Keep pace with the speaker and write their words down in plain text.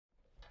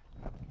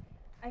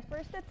I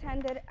first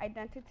attended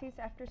Identities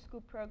After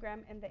School program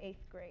in the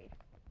 8th grade.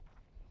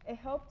 It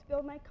helped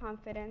build my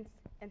confidence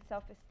and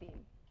self-esteem.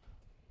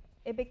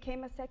 It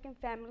became a second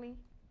family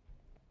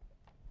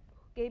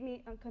who gave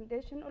me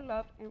unconditional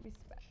love and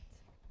respect,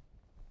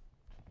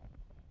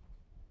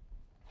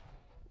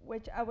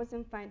 which I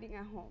wasn't finding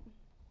at home.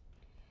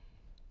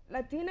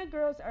 Latina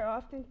girls are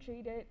often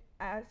treated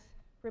as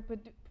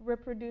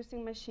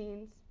reproducing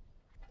machines,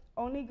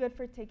 only good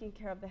for taking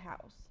care of the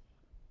house.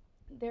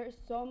 There is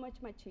so much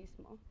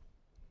machismo.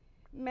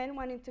 Men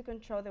wanting to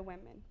control the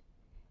women.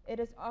 It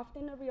is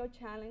often a real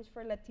challenge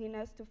for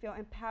Latinas to feel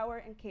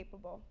empowered and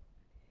capable.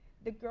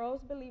 The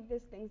girls believe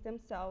these things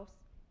themselves,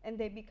 and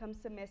they become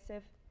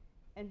submissive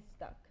and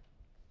stuck.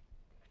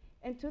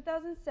 In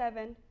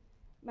 2007,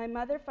 my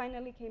mother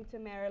finally came to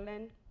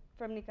Maryland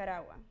from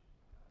Nicaragua.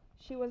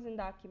 She was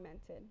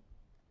undocumented.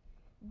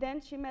 Then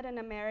she met an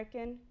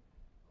American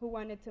who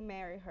wanted to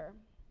marry her.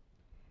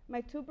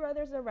 My two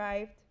brothers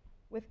arrived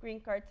with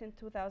green cards in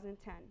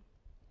 2010.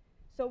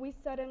 So we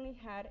suddenly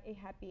had a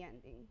happy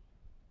ending.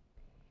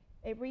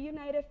 A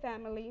reunited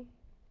family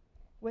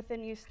with a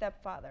new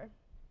stepfather.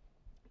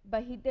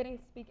 But he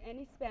didn't speak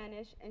any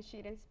Spanish and she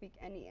didn't speak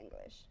any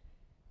English.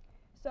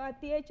 So at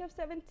the age of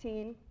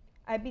 17,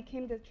 I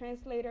became the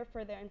translator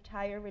for their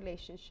entire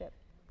relationship.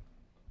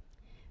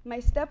 My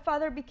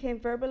stepfather became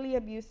verbally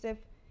abusive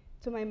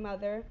to my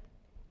mother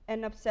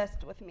and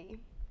obsessed with me.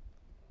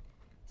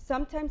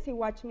 Sometimes he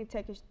watched me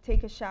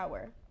take a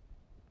shower.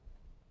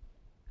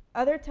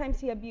 Other times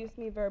he abused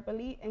me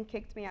verbally and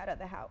kicked me out of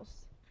the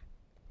house.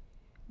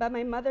 But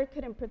my mother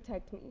couldn't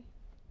protect me,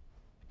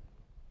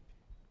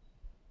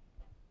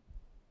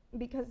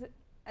 because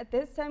at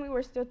this time we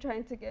were still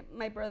trying to get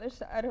my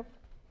brothers out of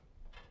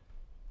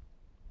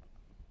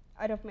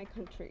my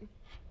country.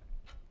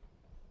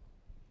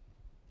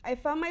 I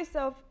found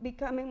myself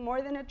becoming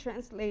more than a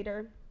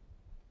translator,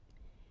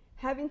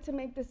 having to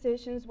make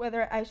decisions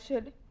whether I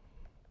should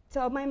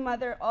tell my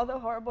mother all the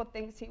horrible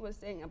things he was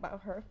saying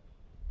about her.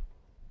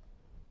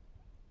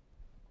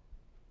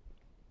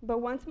 But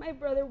once my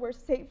brother were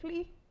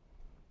safely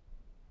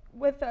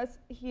with us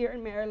here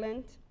in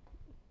Maryland,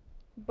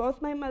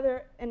 both my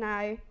mother and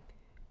I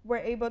were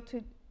able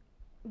to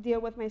deal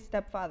with my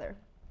stepfather.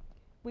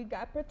 We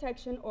got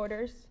protection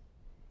orders,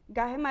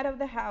 got him out of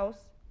the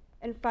house,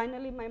 and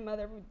finally my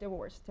mother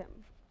divorced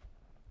him.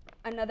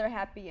 Another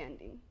happy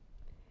ending.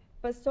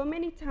 But so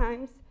many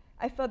times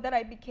I felt that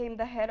I became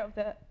the head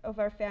of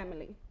our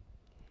family.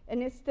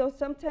 And I still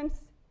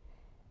sometimes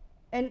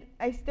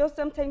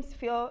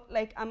feel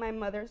like I'm my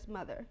mother's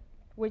mother,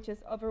 which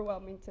is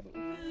overwhelming to me.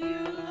 Will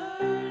you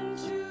learn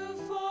to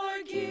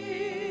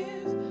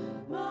forgive,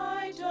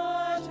 my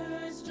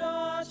daughter's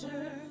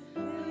daughter?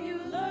 Will you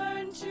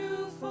learn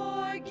to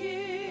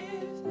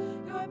forgive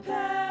your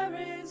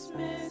parents'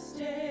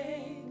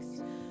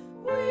 mistakes?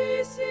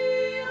 We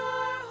see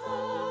our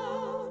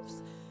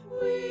hopes,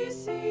 we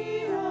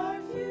see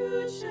our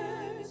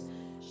futures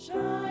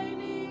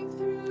shining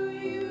through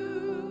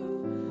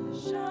you,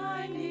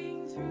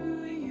 shining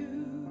through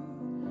you,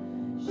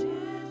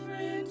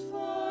 different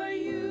for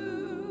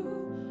you,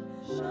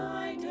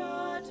 my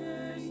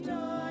daughter's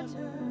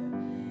daughter.